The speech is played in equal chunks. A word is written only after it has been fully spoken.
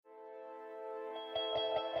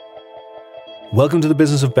Welcome to the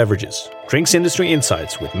Business of Beverages, drinks industry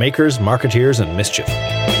insights with makers, marketeers, and mischief.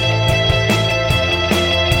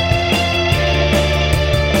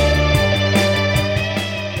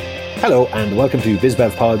 Hello and welcome to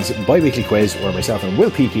BizBevPod's bi-weekly quiz where myself and Will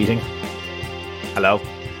P. Keating Hello.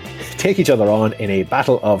 take each other on in a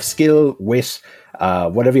battle of skill, wit,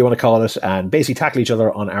 whatever you want to call it, and basically tackle each other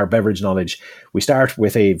on our beverage knowledge. We start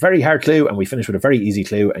with a very hard clue and we finish with a very easy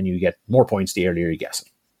clue, and you get more points the earlier you guess it.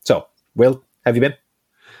 So, Will, have you been?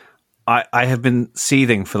 I have been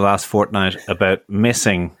seething for the last fortnight about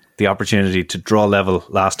missing the opportunity to draw level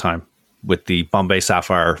last time with the Bombay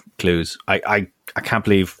Sapphire clues. I can't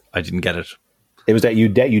believe I didn't get it. It was that you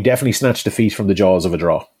definitely snatched defeat from the jaws of a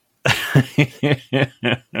draw.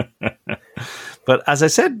 But as I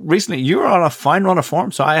said recently, you're on a fine run of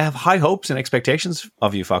form, so I have high hopes and expectations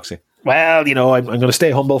of you, Foxy. Well, you know, I'm going to stay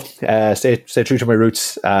humble, stay true to my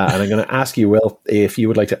roots, and I'm going to ask you, Will, if you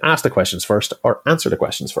would like to ask the questions first or answer the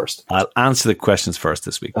questions first. I'll answer the questions first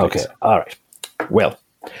this week, please. Okay, all right. Well,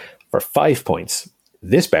 for 5 points,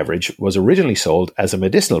 this beverage was originally sold as a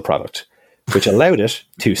medicinal product, which allowed it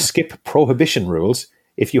to skip prohibition rules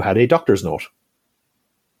if you had a doctor's note.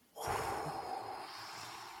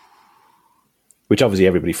 Which obviously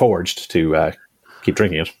everybody forged to keep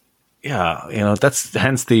drinking it. Yeah, you know, that's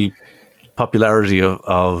hence the popularity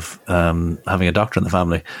of having a doctor in the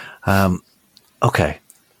family. Okay.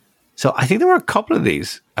 So I think there were a couple of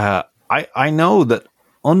these. I know that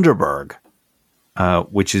Underberg,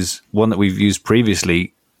 which is one that we've used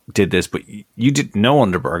previously, did this, but you didn't know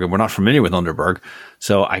Underberg, and we're not familiar with Underberg.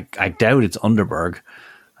 So I doubt it's Underberg.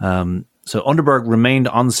 So Underberg remained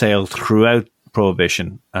on sale throughout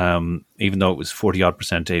Prohibition, even though it was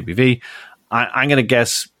 40-odd% ABV. I'm going to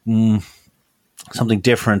guess something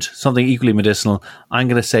different, something equally medicinal. I'm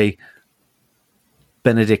going to say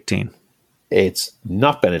Benedictine. It's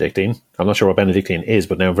not Benedictine. I'm not sure what Benedictine is,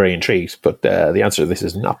 but now I'm very intrigued. But the answer to this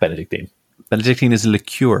is not Benedictine. Benedictine is a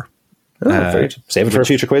liqueur. Save it for a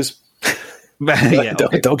future quiz. Yeah,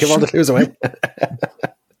 don't give all the clues away.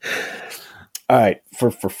 All right,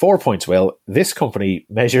 for 4 points, Will, this company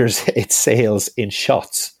measures its sales in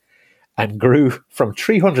shots and grew from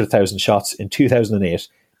 300,000 shots in 2008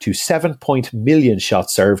 to 7 million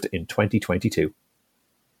shots served in 2022.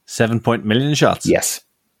 7 million shots? Yes.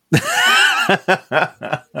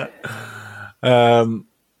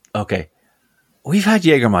 Okay. We've had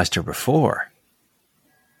Jägermeister before.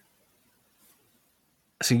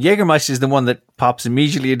 So Jägermeister is the one that pops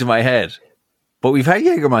immediately into my head. But we've had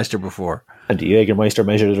Jägermeister before. And do Jägermeister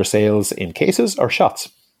measure their sales in cases or shots?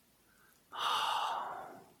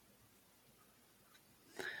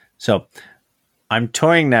 So I'm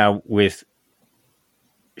toying now with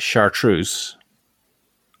Chartreuse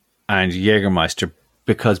and Jägermeister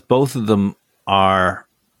because both of them are,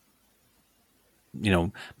 you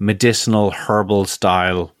know, medicinal, herbal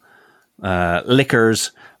style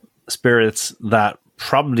liquors, spirits that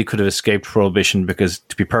probably could have escaped prohibition because,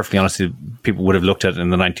 to be perfectly honest, people would have looked at it in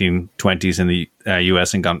the 1920s in the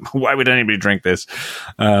US and gone, why would anybody drink this?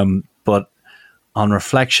 But on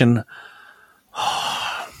reflection,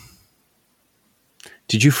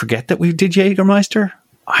 did you forget that we did Jägermeister?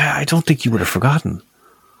 I don't think you would have forgotten.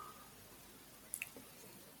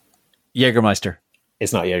 Jägermeister.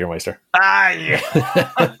 It's not Jägermeister.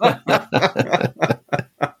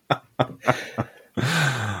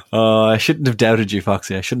 I shouldn't have doubted you,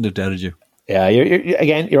 Foxy. I shouldn't have doubted you. Yeah,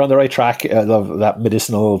 you're on the right track. That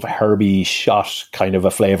medicinal, herby shot kind of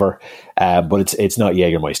a flavor, but it's not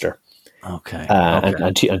Jägermeister. Okay.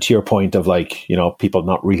 And to your point of, like, you know, people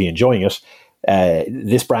not really enjoying it,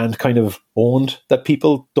 this brand kind of owned that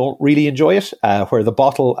people don't really enjoy it, where the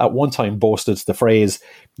bottle at one time boasted the phrase,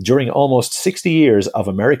 during almost 60 years of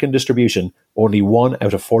American distribution, only 1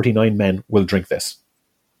 out of 49 men will drink this.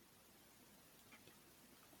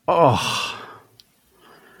 Oh,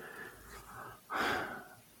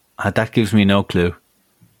 that gives me no clue.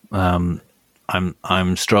 I'm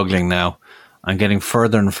struggling now. I'm getting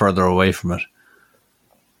further and further away from it.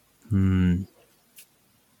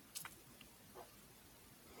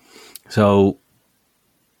 So,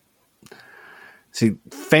 see,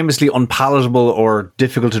 famously unpalatable or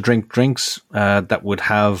difficult to drink drinks that would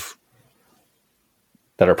have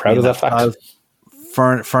that are proud of that fact.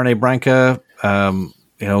 Fernet Branca.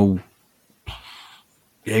 You know,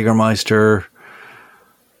 Jägermeister,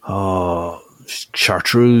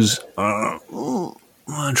 Chartreuse.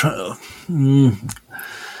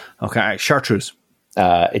 Okay, Chartreuse.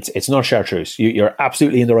 It's not Chartreuse. You're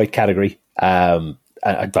absolutely in the right category.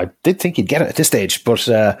 I did think you'd get it at this stage, but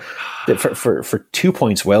for 2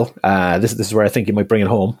 points, Will, this is where I think you might bring it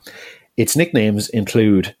home. Its nicknames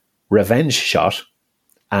include revenge shot,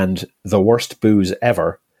 and the worst booze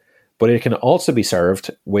ever. But it can also be served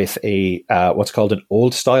with a what's called an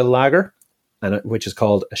old style lager, which is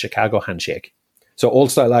called a Chicago Handshake. So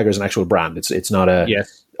Old Style Lager is an actual brand. It's not a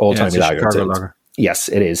old timey lager. Chicago lager. Yes,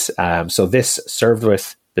 it is. So this served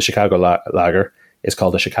with the Chicago lager is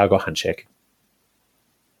called a Chicago Handshake.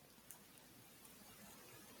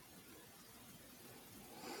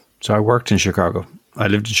 So I worked in Chicago. I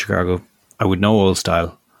lived in Chicago. I would know Old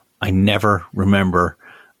Style. I never remember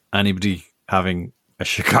anybody having a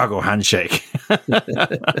Chicago Handshake.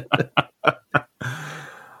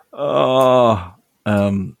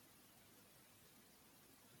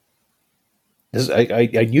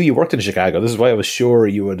 I knew you worked in Chicago. This is why I was sure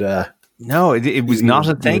you would. No, it was not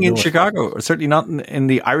a thing in Chicago. Certainly not in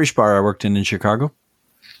the Irish bar I worked in Chicago,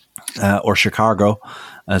 or Chicago,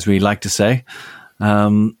 as we like to say.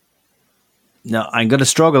 Now I'm going to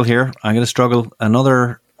struggle here. I'm going to struggle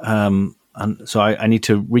another. And so I need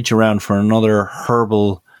to reach around for another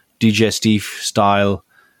herbal digestif style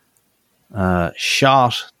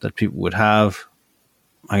shot that people would have.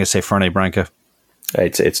 I'm going to say Fernet Branca.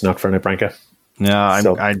 It's not Fernet Branca. Yeah,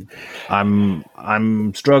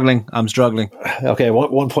 I'm struggling. I'm struggling. Okay,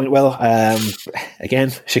 1 point. Well,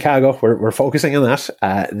 again, Chicago. We're focusing on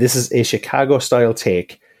that. This is a Chicago style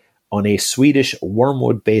take on a Swedish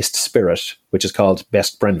wormwood based spirit, which is called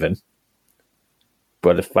Best Brenvin.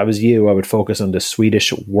 But if I was you, I would focus on the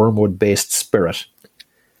Swedish wormwood-based spirit.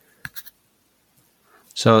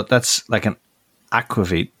 So that's like an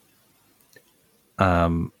aquavit.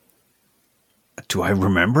 Do I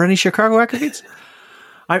remember any Chicago aquavits?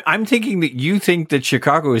 I'm thinking that you think that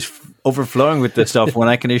Chicago is overflowing with this stuff when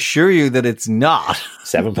I can assure you that it's not.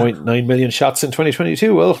 7.9 million shots in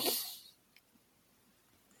 2022, Will.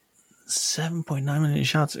 7.9 million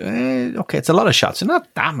shots. Okay, it's a lot of shots.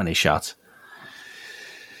 Not that many shots.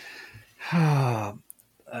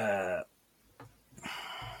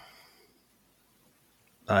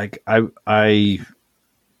 Like I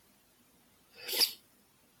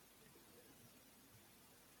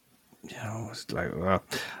you know, it's like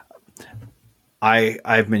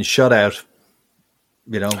I've been shut out.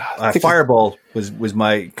 You know, Fireball was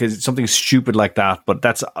my, because something stupid like that, but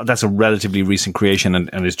that's a relatively recent creation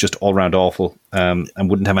and it's just all round awful, and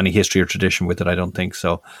wouldn't have any history or tradition with it, I don't think.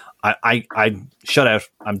 So I shut out.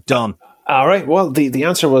 I'm done. All right. Well, the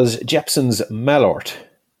answer was Jeppson's Malort.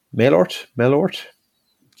 Malort.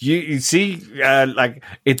 You see, like,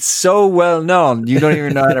 it's so well known, you don't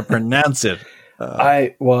even know how to pronounce it.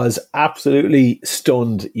 I was absolutely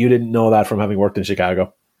stunned. You didn't know that from having worked in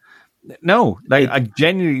Chicago. No, like, I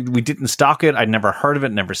genuinely, we didn't stock it. I'd never heard of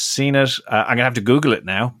it, never seen it. I'm gonna have to Google it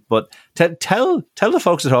now. But tell the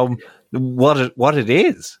folks at home what it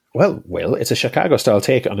is. Well, it's a Chicago style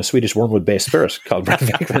take on a Swedish wormwood based spirit called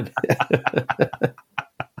Brenvin.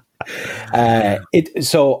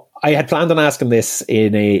 So I had planned on asking this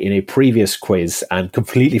in a previous quiz and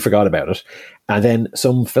completely forgot about it. And then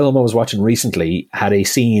some film I was watching recently had a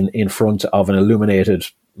scene in front of an illuminated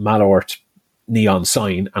Malort neon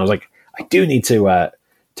sign, and I was like, I do need to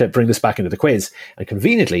bring this back into the quiz. And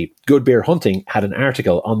conveniently, Good Beer Hunting had an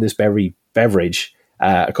article on this beverage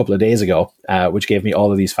a couple of days ago, which gave me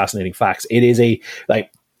all of these fascinating facts. It is I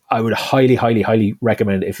would highly, highly, highly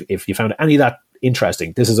recommend, if you found any of that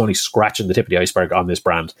interesting. This is only scratching the tip of the iceberg on this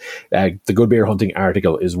brand. The Good Beer Hunting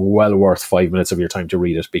article is well worth 5 minutes of your time to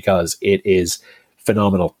read it, because it is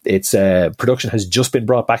phenomenal. Its production has just been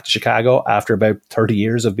brought back to Chicago after about 30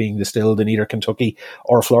 years of being distilled in either Kentucky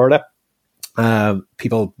or Florida.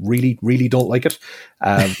 People really, really don't like it,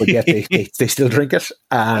 but yet they still drink it.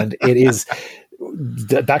 And it is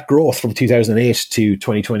that growth from 2008 to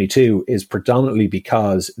 2022 is predominantly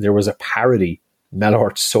because there was a parody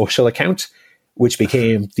Malort social account, which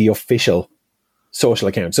became the official social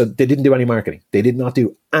account. So they didn't do any marketing. They did not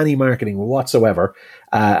do any marketing whatsoever.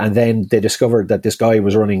 And then they discovered that this guy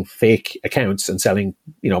was running fake accounts and selling,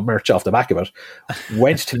 merch off the back of it.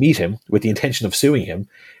 Went to meet him with the intention of suing him,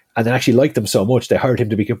 and then actually liked him so much they hired him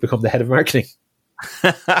to become the head of marketing.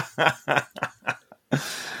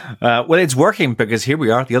 Well, it's working, because here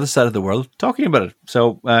we are, the other side of the world, talking about it.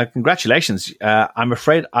 So congratulations. I'm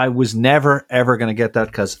afraid I was never, ever going to get that,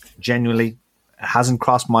 because genuinely it hasn't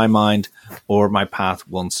crossed my mind or my path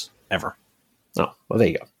once, ever. Oh, well, there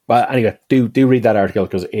you go. But anyway, do read that article,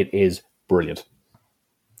 because it is brilliant.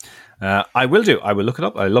 I will do. I will look it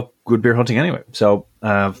up. I love Good Beer Hunting anyway. So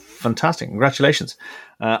fantastic. Congratulations.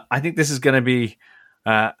 I think this is going to be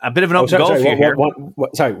A bit of an open goal for you here.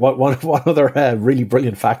 One other really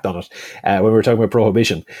brilliant fact on it. When we were talking about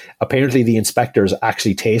prohibition, apparently the inspectors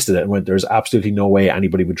actually tasted it and went, "There's absolutely no way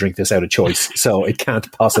anybody would drink this out of choice, so it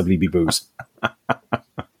can't possibly be booze."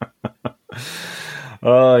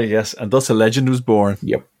 Oh, yes. And thus a legend was born.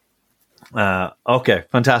 Yep. Okay,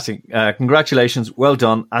 fantastic. Congratulations. Well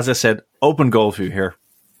done. As I said, open goal for you here.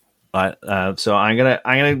 So I'm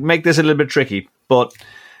gonna make this a little bit tricky, but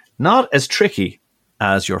not as tricky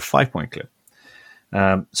as your 5-point clue.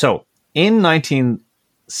 So in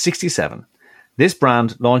 1967, this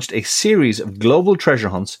brand launched a series of global treasure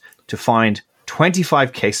hunts to find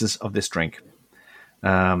 25 cases of this drink.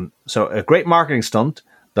 So a great marketing stunt.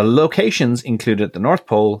 The locations included the North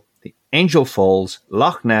Pole, the Angel Falls,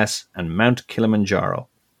 Loch Ness, and Mount Kilimanjaro.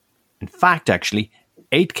 In fact, actually,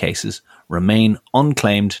 8 cases remain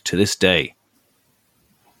unclaimed to this day.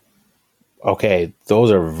 Okay, those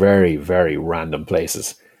are very, very random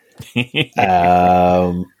places. Okay,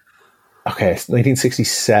 it's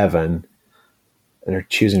 1967. They're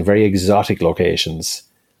choosing very exotic locations.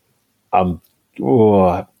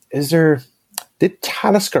 Did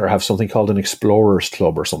Talisker have something called an Explorers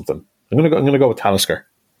Club or something? I'm gonna go with Talisker.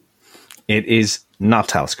 It is not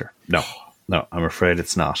Talisker. No, I'm afraid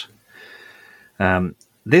it's not.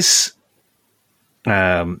 This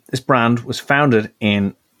brand was founded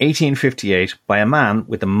in 1858 by a man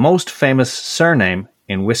with the most famous surname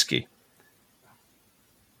in whiskey.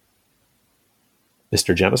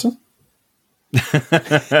 Mr. Jameson?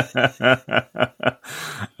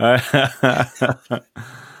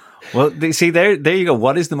 Well, see, there you go.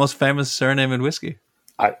 What is the most famous surname in whiskey?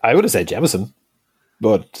 I would have said Jameson,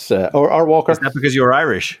 but or Walker. Is that because you're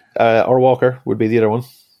Irish? Or Walker would be the other one.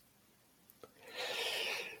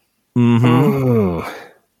 Mm-hmm.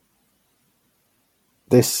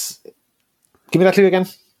 Give me that clue again.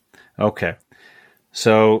 Okay.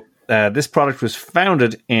 So this product was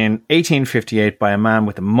founded in 1858 by a man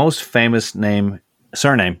with the most famous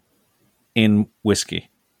surname in whiskey.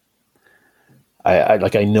 I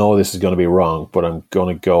know this is going to be wrong, but I'm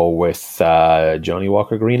going to go with Johnny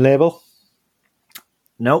Walker Green Label.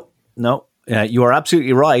 No. You are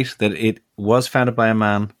absolutely right that it was founded by a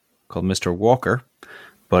man called Mr. Walker,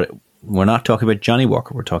 but we're not talking about Johnny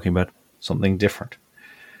Walker. We're talking about something different.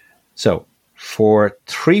 So, for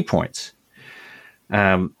 3 points,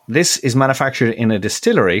 this is manufactured in a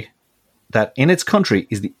distillery that in its country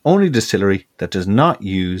is the only distillery that does not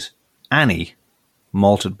use any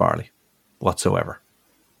malted barley whatsoever.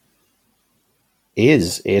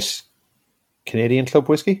 Is it Canadian Club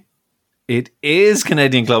Whiskey? It is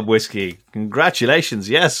Canadian Club Whiskey. Congratulations.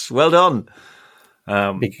 Yes, well done.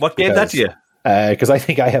 What gave that to you? Because I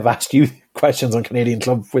think I have asked you questions on Canadian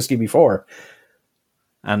Club Whiskey before.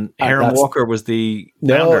 And Aaron Walker was the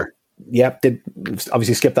founder. Yep, did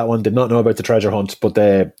obviously skip that one. Did not know about the treasure hunt, but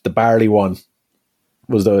the barley one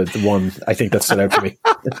was the one I think that stood out for me.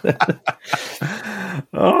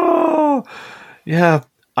 Oh, yeah.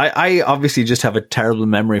 I obviously just have a terrible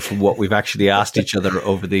memory from what we've actually asked each other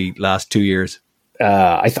over the last 2 years.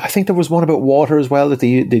 I think there was one about water as well, that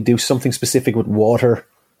they do something specific with water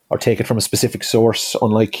or take it from a specific source,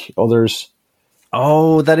 unlike others.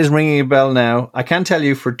 Oh, that is ringing a bell now. I can tell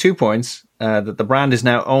you for 2 points that the brand is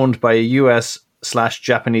now owned by a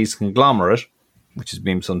US/Japanese conglomerate, which is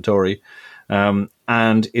Beam Suntory,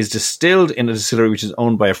 and is distilled in a distillery which is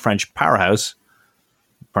owned by a French powerhouse,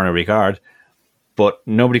 Pernod Ricard, but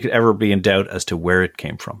nobody could ever be in doubt as to where it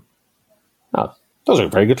came from. Oh, those are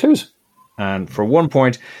very good clues. And for 1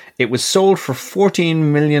 point, it was sold for $14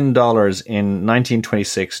 million in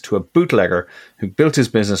 1926 to a bootlegger who built his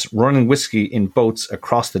business running whiskey in boats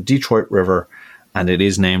across the Detroit River, and it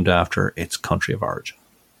is named after its country of origin.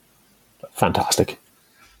 Fantastic.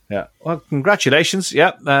 Yeah. Well, congratulations.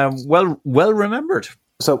 Yeah. Well remembered.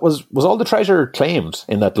 So was all the treasure claimed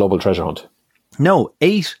in that global treasure hunt? No,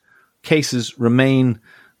 8 cases remain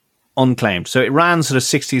unclaimed. So it ran sort of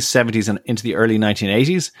 60s, 70s, and into the early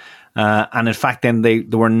 1980s. And in fact, then there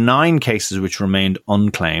were 9 cases which remained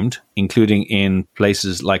unclaimed, including in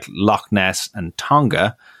places like Loch Ness and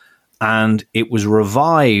Tonga. And it was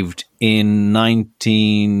revived in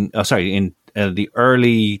the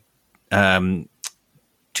early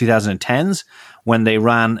 2010s when they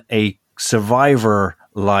ran a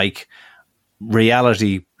Survivor-like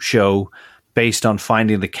reality show based on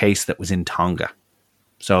finding the case that was in Tonga.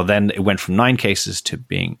 So then it went from 9 cases to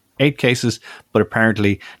being 8 cases, but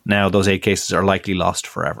apparently now those 8 cases are likely lost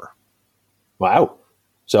forever. Wow.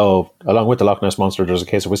 So along with the Loch Ness Monster, there's a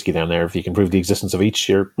case of whiskey down there. If you can prove the existence of each,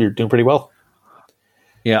 you're doing pretty well.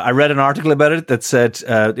 Yeah, I read an article about it that said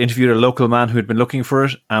interviewed a local man who had been looking for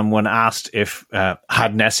it, and when asked if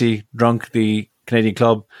had Nessie drunk the Canadian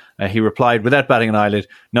Club, he replied without batting an eyelid,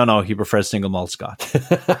 "No, he prefers single malt Scotch."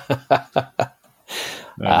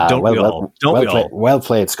 Don't we all? Well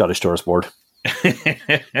played, Scottish Tourist Board.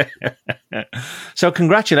 So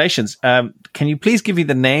congratulations. Can you please give me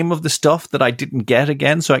the name of the stuff that I didn't get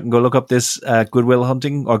again, so I can go look up this Good Beer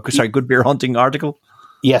Hunting article?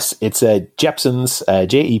 Yes, it's Jeppson's,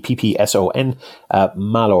 Jeppson,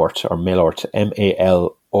 Malort, or Malort,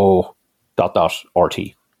 MALO ...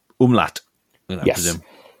 Umlaut. Yes.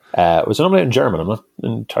 It was an umlaut in German. I'm not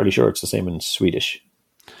entirely sure it's the same in Swedish.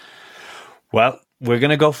 Well, we're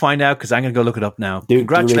going to go find out because I'm going to go look it up now.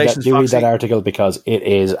 Congratulations, do read that article because it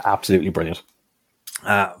is absolutely brilliant.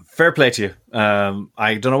 Fair play to you.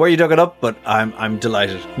 I don't know where you dug it up, but I'm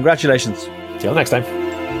delighted. Congratulations. Till next time.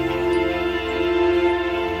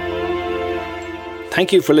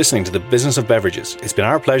 Thank you for listening to The Business of Beverages. It's been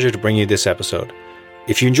our pleasure to bring you this episode.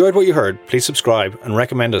 If you enjoyed what you heard, please subscribe and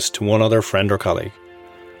recommend us to one other friend or colleague.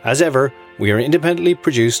 As ever, we are independently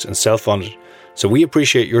produced and self-funded, so we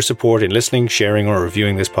appreciate your support in listening, sharing, or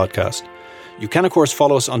reviewing this podcast. You can, of course,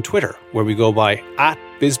 follow us on Twitter, where we go by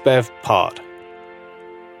 @BizBevPod.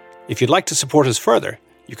 If you'd like to support us further,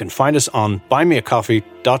 you can find us on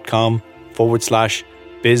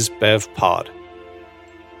buymeacoffee.com/BizBevPod.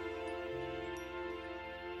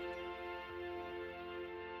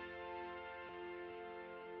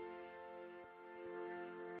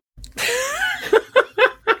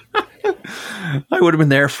 I would have been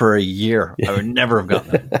there for a year. I would never have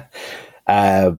gotten it.